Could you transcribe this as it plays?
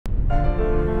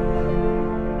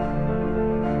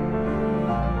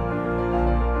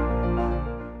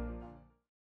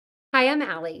Hi, I'm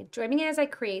Allie. Join me as I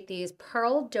create these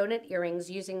pearl donut earrings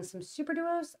using some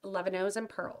superduos, 11-ohs, and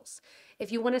pearls.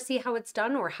 If you want to see how it's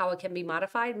done or how it can be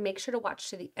modified, make sure to watch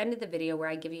to the end of the video where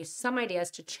I give you some ideas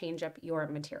to change up your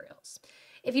materials.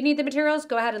 If you need the materials,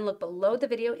 go ahead and look below the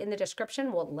video in the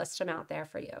description. We'll list them out there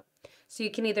for you. So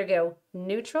you can either go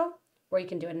neutral or you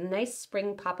can do a nice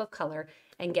spring pop of color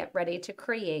and get ready to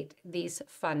create these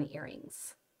fun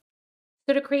earrings.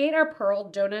 So to create our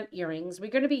pearl donut earrings, we're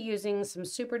going to be using some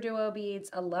superduo beads,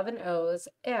 11-ohs,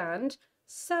 and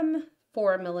some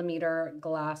 4mm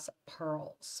glass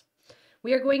pearls.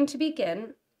 We are going to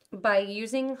begin by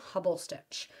using Hubble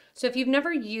Stitch. So if you've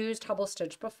never used Hubble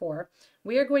Stitch before,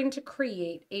 we are going to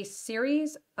create a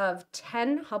series of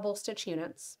 10 Hubble Stitch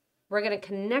units. We're going to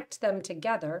connect them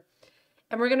together,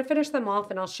 and we're going to finish them off,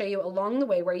 and I'll show you along the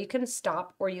way where you can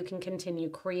stop or you can continue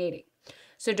creating.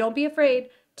 So don't be afraid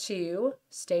to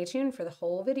stay tuned for the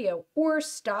whole video or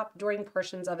stop during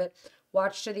portions of it,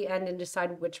 watch to the end and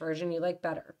decide which version you like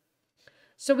better.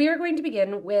 So we are going to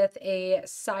begin with a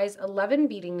size 11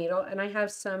 beading needle, and I have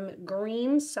some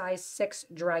green size 6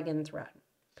 dragon thread.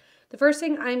 The first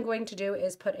thing I'm going to do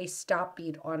is put a stop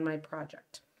bead on my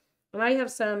project. And I have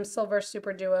some silver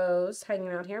superduos hanging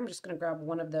out here. I'm just going to grab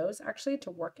one of those actually to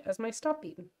work as my stop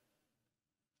bead.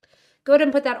 Go ahead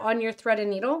and put that on your thread and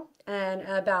needle, and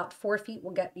about 4 feet will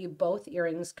get you both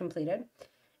earrings completed. And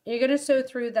you're going to sew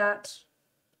through that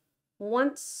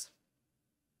once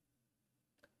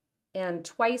and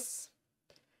twice,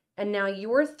 and now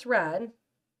your thread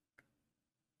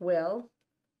will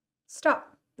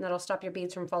stop. That'll stop your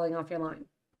beads from falling off your line.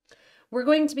 We're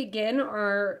going to begin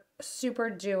our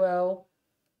superduo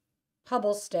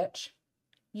Hubble Stitch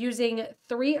using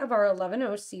 3 of our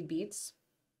 11-oh seed beads,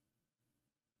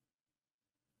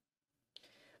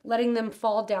 letting them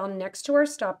fall down next to our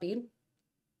stop bead,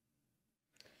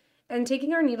 and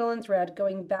taking our needle and thread,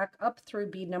 going back up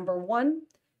through bead number 1,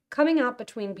 coming out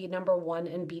between bead number 1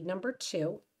 and bead number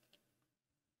 2.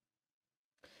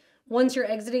 Once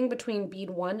you're exiting between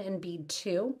bead 1 and bead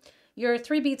 2, your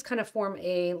 3 beads kind of form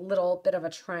a little bit of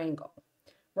a triangle.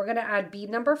 We're going to add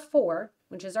bead number 4,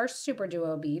 which is our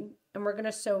superduo bead, and we're going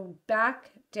to sew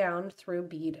back down through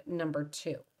bead number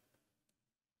 2.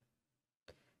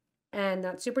 And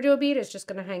that superduo bead is just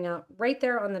going to hang out right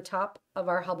there on the top of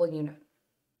our Hubble unit.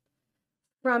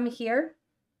 From here,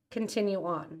 continue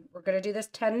on. We're going to do this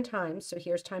 10 times. So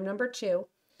here's time number 2.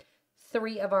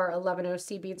 3 of our 11-oh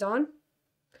seed beads on.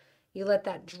 You let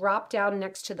that drop down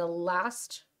next to the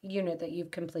last unit that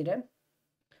you've completed.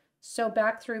 Sew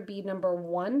back through bead number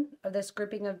 1 of this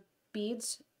grouping of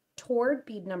beads toward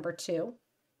bead number 2.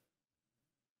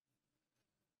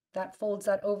 That folds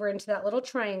that over into that little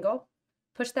triangle.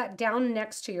 Push that down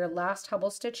next to your last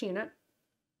Hubble Stitch unit.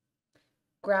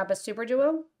 Grab a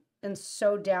superduo and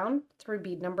sew down through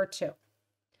bead number 2.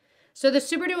 So the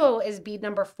superduo is bead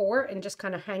number 4 and just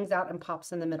kind of hangs out and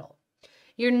pops in the middle.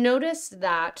 You'll notice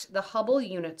that the Hubble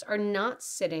units are not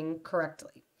sitting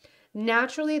correctly.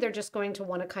 Naturally, they're just going to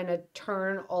want to kind of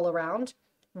turn all around.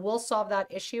 We'll solve that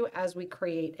issue as we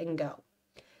create and go.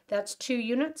 That's 2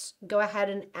 units. Go ahead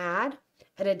and add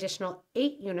an additional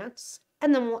 8 units.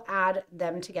 And then we'll add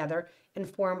them together and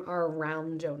form our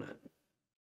round donut.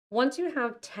 Once you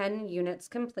have 10 units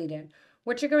completed,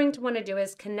 what you're going to want to do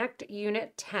is connect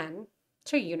unit 10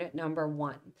 to unit number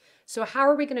 1. So how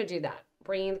are we going to do that?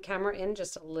 Bringing the camera in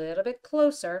just a little bit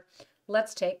closer,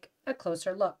 let's take a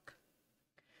closer look.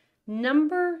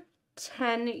 Number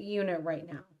 10 unit right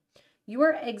now, you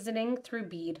are exiting through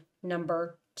bead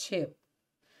number 2.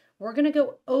 We're going to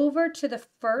go over to the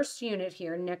first unit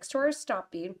here next to our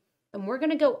stop bead, and we're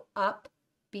going to go up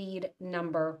bead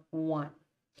number 1.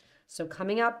 So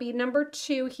coming out bead number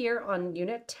 2 here on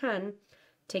unit 10,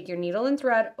 take your needle and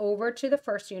thread over to the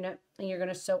first unit, and you're going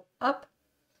to sew up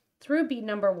through bead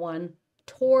number 1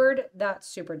 toward that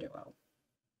superduo.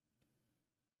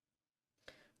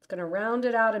 It's going to round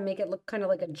it out and make it look kind of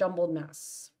like a jumbled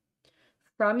mess.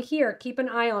 From here, keep an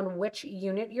eye on which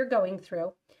unit you're going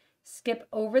through. Skip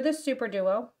over the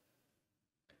superduo.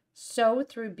 Sew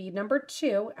through bead number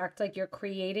 2, act like you're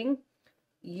creating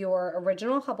your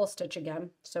original Hubble Stitch again,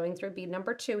 sewing through bead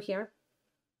number 2 here.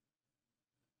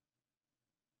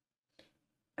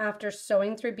 After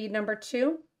sewing through bead number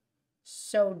 2,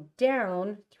 sew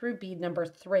down through bead number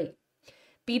 3.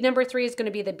 Bead number 3 is going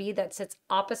to be the bead that sits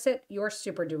opposite your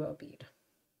superduo bead.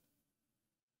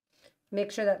 Make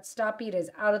sure that stop bead is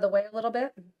out of the way a little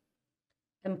bit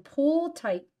and pull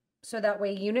tight so that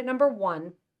way unit number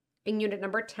 1 and unit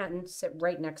number 10 sit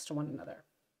right next to one another.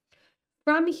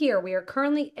 From here, we are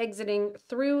currently exiting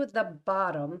through the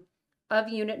bottom of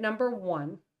unit number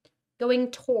 1,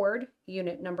 going toward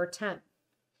unit number 10.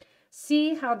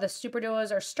 See how the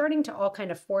superduos are starting to all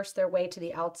kind of force their way to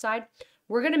the outside?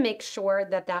 We're going to make sure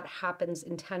that that happens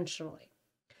intentionally.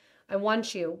 I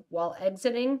want you, while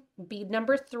exiting bead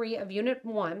number 3 of unit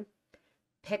 1,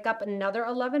 pick up another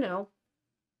 11-0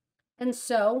 and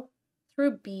sew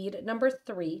through bead number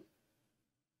 3,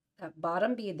 that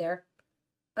bottom bead there,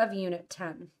 of unit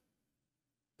 10.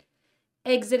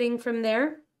 Exiting from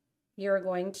there, you're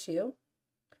going to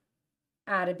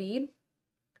add a bead,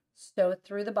 sew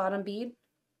through the bottom bead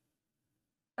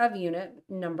of unit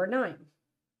number 9.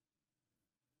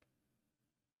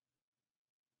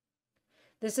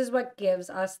 This is what gives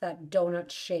us that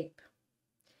donut shape.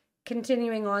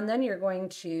 Continuing on then, you're going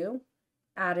to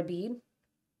add a bead,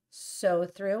 sew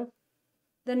through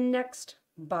the next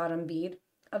bottom bead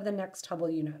of the next Hubble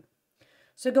unit.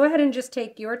 So go ahead and just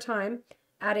take your time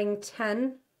adding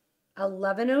 10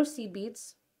 11-0 seed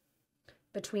beads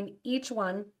between each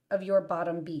one of your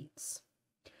bottom beads.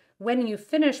 When you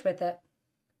finish with it,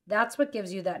 that's what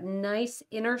gives you that nice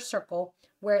inner circle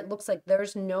where it looks like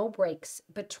there's no breaks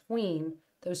between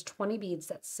those 20 beads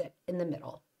that sit in the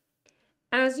middle.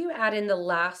 As you add in the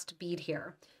last bead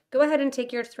here, go ahead and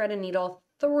take your thread and needle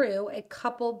through a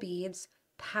couple beads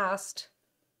past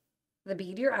the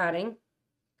bead you're adding.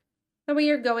 That way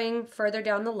you're going further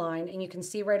down the line, and you can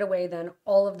see right away then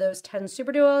all of those 10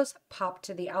 superduos pop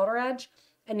to the outer edge,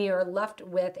 and you're left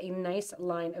with a nice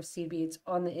line of seed beads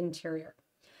on the interior.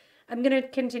 I'm going to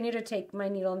continue to take my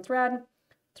needle and thread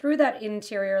through that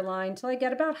interior line till I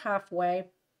get about halfway.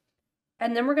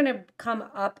 And then we're going to come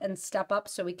up and step up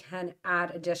so we can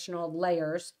add additional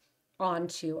layers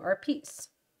onto our piece.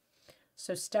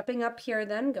 So stepping up here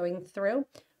then, going through,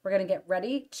 we're going to get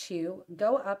ready to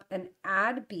go up and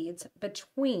add beads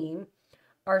between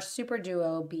our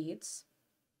superduo beads,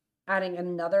 adding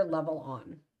another level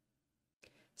on.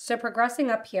 So progressing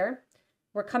up here,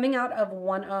 we're coming out of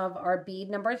one of our bead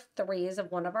number 3s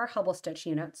of one of our Hubble Stitch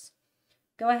units.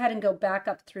 Go ahead and go back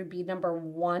up through bead number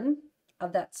 1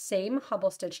 of that same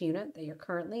Hubble Stitch unit that you're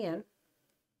currently in.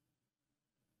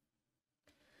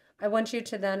 I want you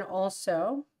to then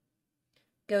also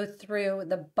go through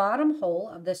the bottom hole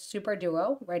of this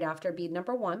superduo right after bead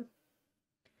number 1.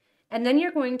 And then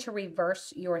you're going to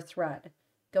reverse your thread,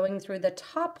 going through the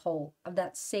top hole of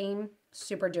that same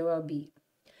superduo bead.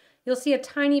 You'll see a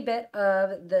tiny bit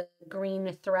of the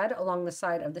green thread along the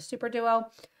side of the superduo,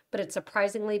 but it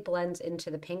surprisingly blends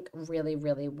into the pink really,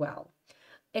 really well.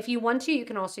 If you want to, you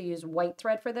can also use white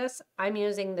thread for this. I'm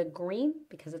using the green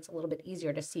because it's a little bit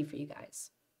easier to see for you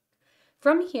guys.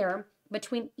 From here,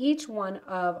 between each one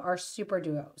of our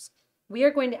superduos, we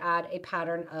are going to add a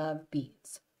pattern of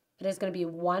beads. It is going to be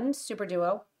 1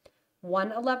 superduo,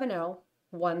 1 11-0,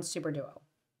 1 superduo.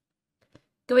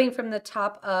 Going from the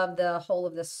top of the hole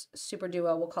of this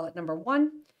superduo, we'll call it number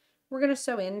 1, we're going to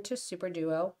sew into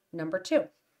superduo number 2.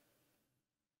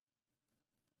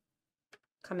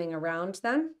 Coming around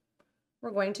then,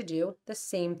 we're going to do the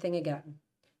same thing again.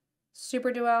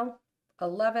 Superduo,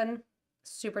 11,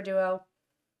 superduo,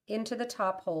 into the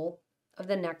top hole of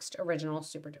the next original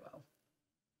superduo.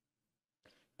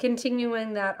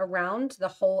 Continuing that around the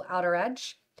whole outer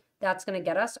edge, that's going to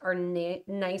get us our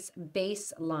nice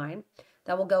base line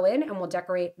that will go in, and we'll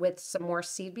decorate with some more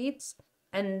seed beads,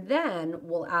 and then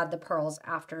we'll add the pearls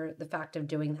after the fact of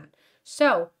doing that.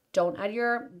 So don't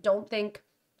think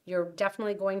you're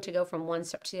definitely going to go from one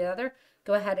step to the other.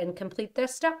 Go ahead and complete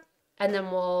this step, and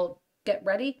then we'll get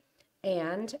ready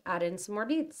and add in some more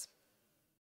beads.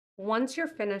 Once you're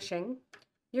finishing,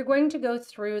 you're going to go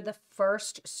through the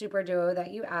first superduo that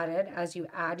you added as you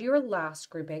add your last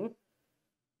grouping.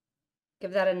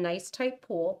 Give that a nice tight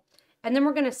pull, and then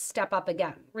we're going to step up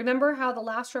again. Remember how the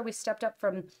last row we stepped up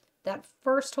from that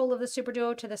first hole of the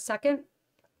superduo to the second?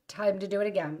 Time to do it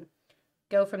again.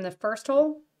 Go from the first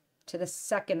hole to the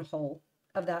second hole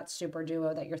of that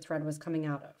superduo that your thread was coming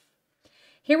out of.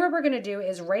 Here what we're going to do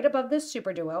is right above this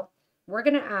superduo, we're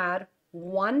going to add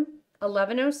 1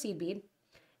 11-0 seed bead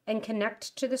and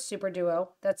connect to the superduo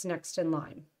that's next in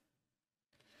line.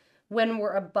 When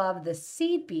we're above the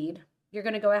seed bead, you're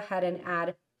going to go ahead and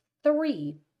add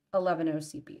 3 11-0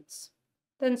 seed beads.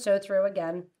 Then sew through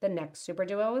again the next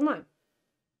superduo in line.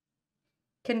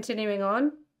 Continuing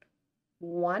on,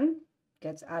 1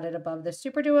 gets added above the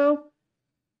superduo,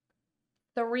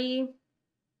 3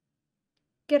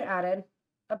 get added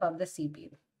above the seed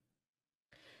bead.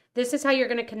 This is how you're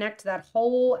going to connect that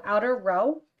whole outer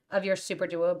row of your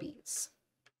superduo beads.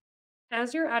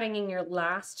 As you're adding in your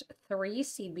last 3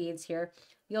 seed beads here,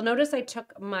 you'll notice I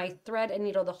took my thread and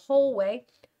needle the whole way,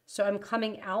 so I'm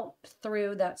coming out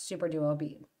through that superduo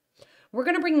bead. We're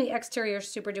going to bring the exterior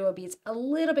superduo beads a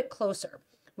little bit closer.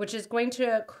 which is going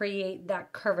to create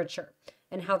that curvature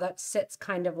and how that sits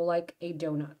kind of like a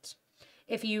donut.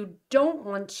 If you don't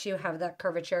want to have that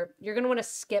curvature, you're going to want to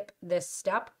skip this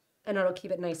step and it'll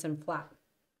keep it nice and flat.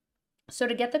 So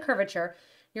to get the curvature,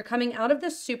 you're coming out of the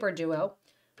superduo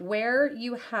where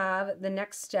you have the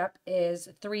next step is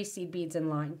 3 seed beads in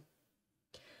line.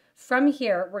 From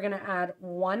here, we're going to add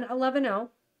 1 11-0,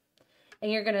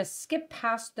 and you're going to skip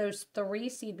past those 3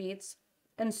 seed beads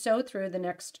and sew through the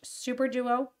next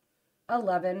superduo,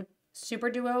 11,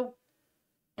 superduo,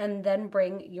 and then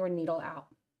bring your needle out.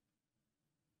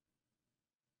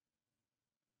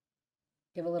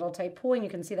 Give a little tight pull, and you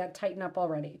can see that tighten up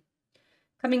already.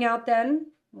 Coming out then,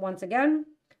 once again,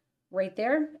 right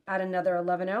there, add another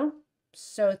 11-0,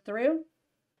 sew through,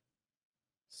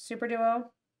 superduo,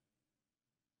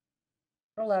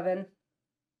 11,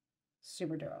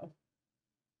 superduo.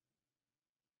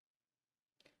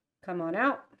 Come on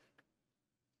out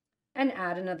and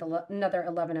add another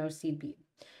 11-0 seed bead.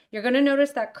 You're going to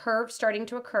notice that curve starting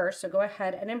to occur, so go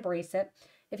ahead and embrace it.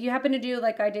 If you happen to do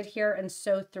like I did here and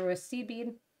sew through a seed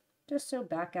bead, just sew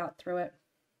back out through it.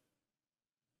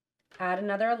 Add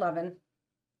another 11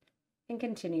 and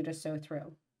continue to sew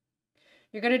through.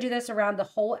 You're going to do this around the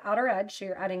whole outer edge, so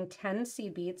you're adding 10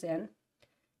 seed beads in,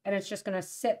 and it's just going to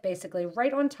sit basically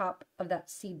right on top of that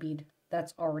seed bead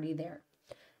that's already there.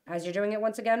 As you're doing it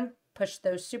once again, push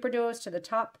those superduos to the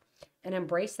top and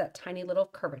embrace that tiny little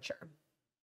curvature.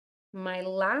 My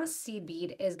last seed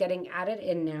bead is getting added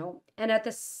in now, and at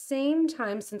the same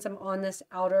time, since I'm on this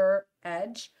outer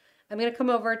edge, I'm going to come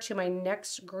over to my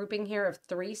next grouping here of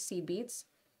 3 seed beads,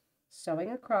 sewing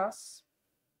across,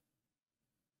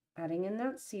 adding in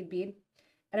that seed bead,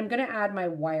 and I'm going to add my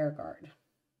wire guard.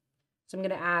 So I'm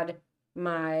going to add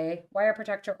my wire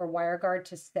protector or wire guard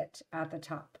to sit at the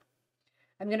top.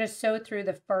 I'm going to sew through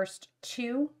the first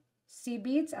 2 seed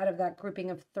beads out of that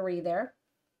grouping of 3 there.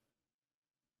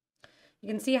 You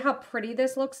can see how pretty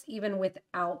this looks even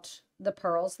without the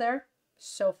pearls there.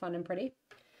 So fun and pretty.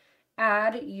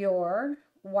 Add your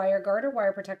wire guard or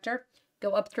wire protector.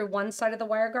 Go up through one side of the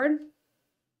wire guard.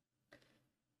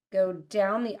 Go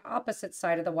down the opposite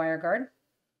side of the wire guard.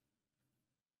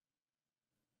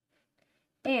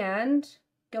 And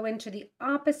go into the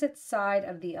opposite side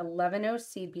of the 11-0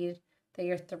 seed bead that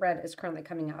your thread is currently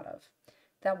coming out of.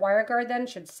 That wire guard then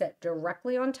should sit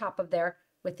directly on top of there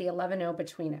with the 11-0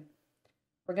 between it.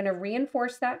 We're going to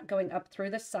reinforce that going up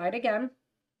through the side again,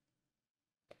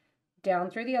 down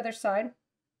through the other side,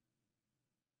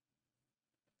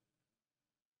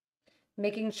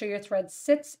 making sure your thread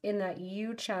sits in that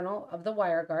U channel of the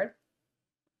wire guard.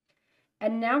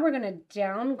 And now we're going to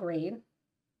downgrade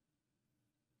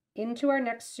into our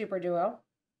next superduo.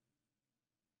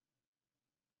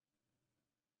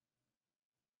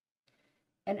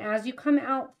 And as you come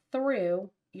out through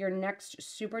your next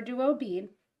superduo bead,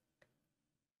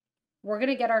 we're going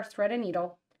to get our thread and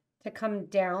needle to come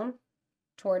down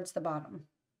towards the bottom.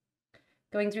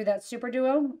 Going through that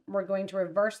superduo, we're going to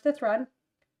reverse the thread,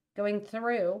 going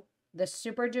through the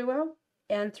superduo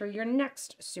and through your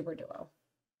next superduo,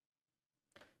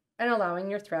 and allowing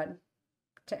your thread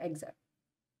to exit.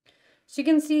 So you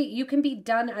can see you can be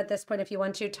done at this point if you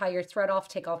want to. Tie your thread off,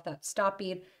 take off that stop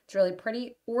bead. It's really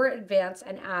pretty, or advance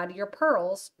and add your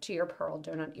pearls to your pearl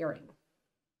donut earring.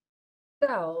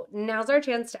 So now's our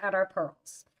chance to add our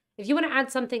pearls. If you want to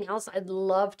add something else, I'd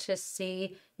love to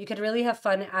see. You could really have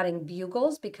fun adding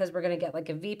bugles because we're going to get like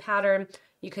a V pattern.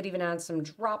 You could even add some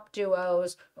drop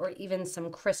duos or even some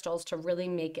crystals to really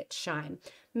make it shine.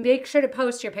 Make sure to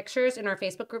post your pictures in our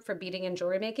Facebook group for beading and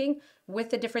jewelry making with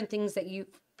the different things that you,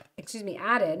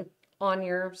 added on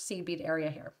your seed bead area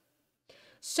here.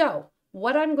 So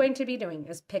what I'm going to be doing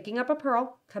is picking up a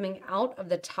pearl, coming out of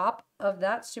the top of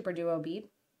that superduo bead,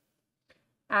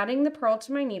 adding the pearl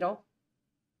to my needle,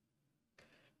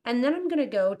 and then I'm going to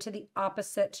go to the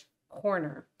opposite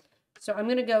corner. So I'm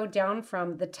going to go down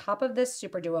from the top of this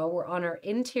superduo. We're on our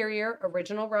interior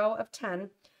original row of 10, and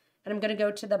I'm going to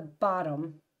go to the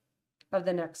bottom of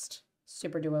the next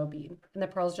superduo bead. And the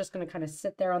pearl is just going to kind of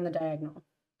sit there on the diagonal.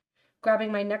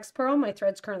 Grabbing my next pearl, my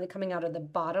thread's currently coming out of the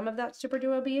bottom of that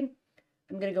superduo bead.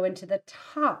 I'm going to go into the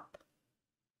top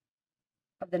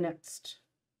of the next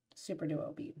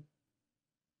superduo bead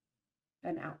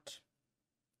and out.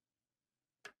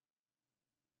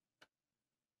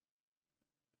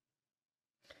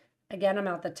 Again, I'm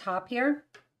out the top here,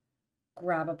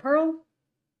 grab a pearl,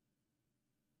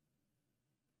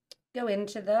 go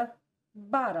into the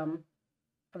bottom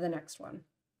of the next one.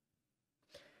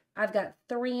 I've got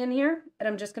 3 in here, and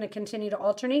I'm just going to continue to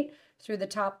alternate through the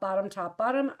top,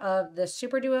 bottom of the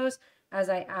superduos as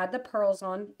I add the pearls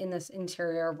on in this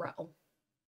interior row.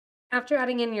 After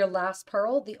adding in your last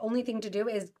pearl, the only thing to do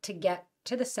is to get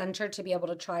to the center to be able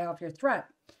to try off your thread.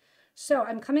 So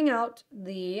I'm coming out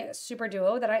the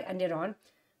superduo that I ended on.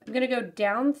 I'm going to go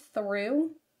down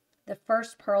through the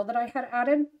first pearl that I had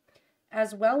added,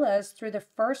 as well as through the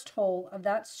first hole of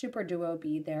that superduo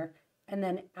bead there, and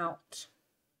then out.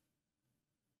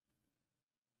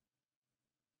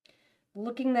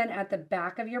 Looking then at the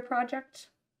back of your project,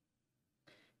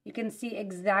 you can see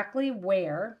exactly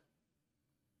where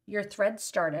your thread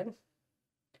started.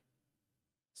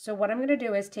 So what I'm going to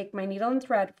do is take my needle and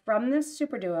thread from this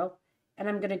superduo, and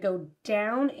I'm going to go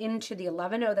down into the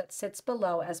 11-0 that sits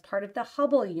below as part of the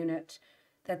Hubble unit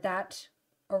that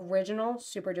original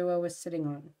superduo was sitting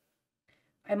on.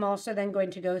 I'm also then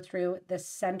going to go through the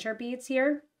center beads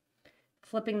here,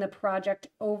 flipping the project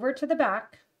over to the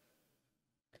back.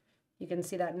 You can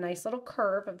see that nice little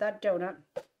curve of that donut.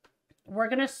 We're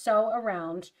going to sew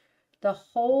around the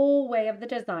whole way of the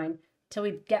design till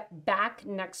we get back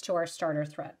next to our starter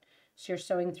thread. So you're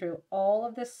sewing through all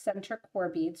of the center core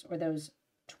beads, or those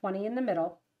 20 in the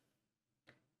middle.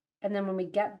 And then when we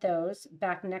get those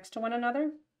back next to one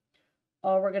another,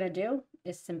 all we're going to do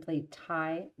is simply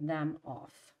tie them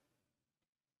off.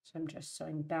 So I'm just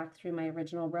sewing back through my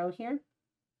original row here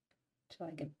till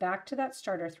I get back to that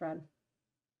starter thread.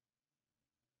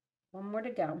 One more to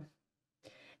go.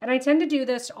 And I tend to do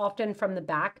this often from the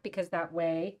back because that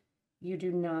way you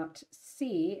do not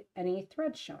see any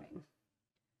thread showing.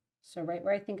 So right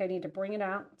where I think I need to bring it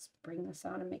out, let's bring this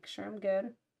out and make sure I'm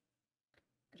good.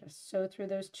 Just sew through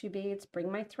those two beads,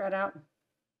 bring my thread out.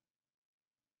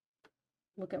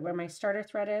 Look at where my starter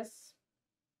thread is.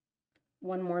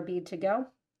 One more bead to go,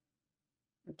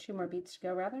 or two more beads to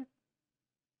go rather.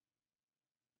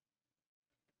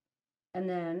 And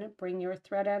then bring your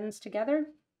thread ends together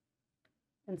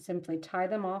and simply tie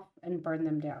them off and burn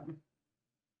them down.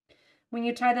 When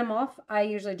you tie them off, I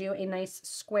usually do a nice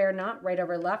square knot, right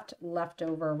over left, left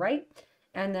over right,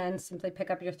 and then simply pick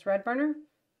up your thread burner,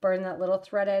 burn that little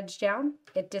thread edge down.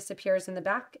 It disappears in the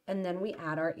back, and then we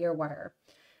add our ear wire.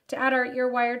 To add our ear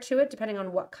wire to it, depending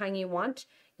on what kind you want,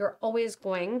 you're always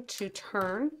going to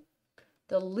turn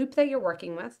the loop that you're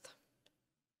working with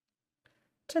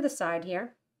to the side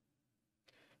here.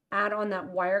 Add on that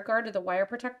wire guard or the wire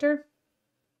protector,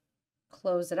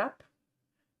 close it up,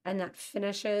 and that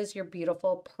finishes your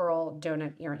beautiful pearl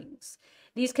donut earrings.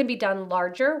 These can be done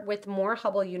larger with more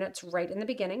Hubble units right in the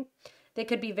beginning. They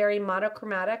could be very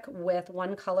monochromatic with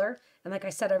one color. And like I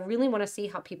said, I really want to see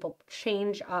how people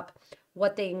change up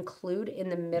what they include in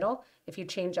the middle. If you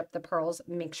change up the pearls,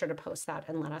 make sure to post that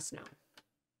and let us know.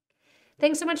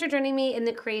 Thanks so much for joining me in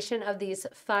the creation of these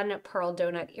fun pearl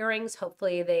donut earrings.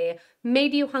 Hopefully they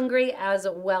made you hungry as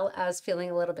well as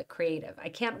feeling a little bit creative. I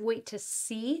can't wait to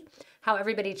see how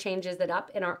everybody changes it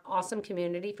up in our awesome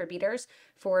community for beaders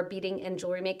for beading and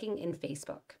jewelry making in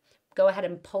Facebook. Go ahead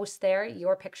and post there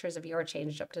your pictures of your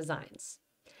changed up designs.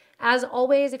 As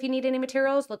always, if you need any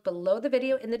materials, look below the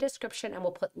video in the description and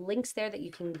we'll put links there that you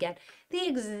can get the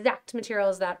exact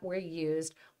materials that were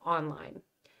used online.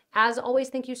 As always,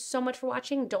 thank you so much for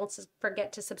watching. Don't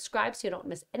forget to subscribe so you don't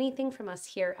miss anything from us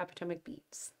here at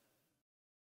PotomacBeads.